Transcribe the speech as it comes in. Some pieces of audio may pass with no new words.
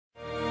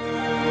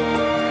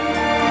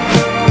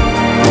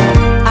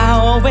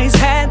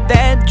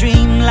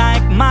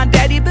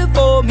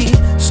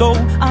So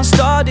I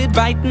started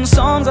writing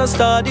songs, I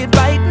started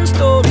writing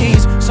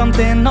stories.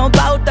 Something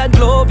about that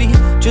glory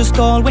just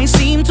always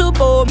seemed to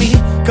bore me,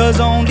 'cause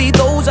only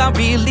those I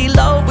really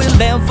love will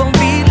ever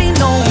really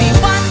know me.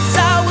 Once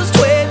I was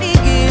 20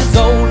 years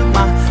old,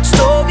 my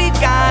story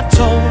got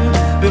told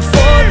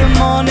before the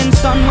morning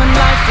sun when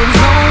life was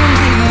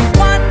lonely.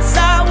 Once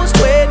I was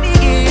 20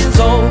 years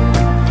old,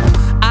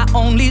 I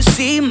only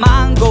see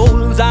my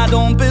goals, I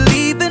don't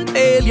believe in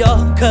failure,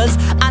 'cause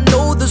I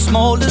know the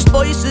smallest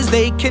voices,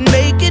 they can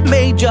make it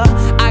major.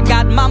 I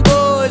got my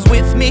boys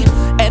with me,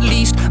 at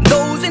least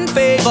those in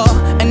favor,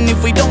 and if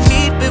we don't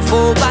meet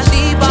before I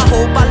leave, I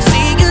hope I'll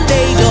see you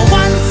later.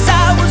 Once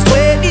I was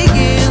 20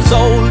 years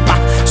old, my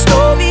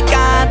story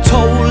got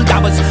told. I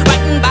was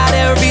writing about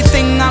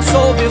everything I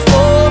saw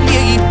before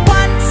me.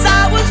 Once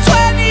I was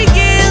 20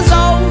 years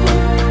old.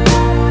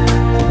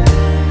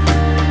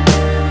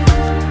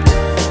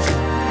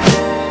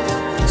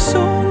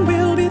 Soon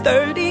we'll be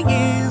 30 years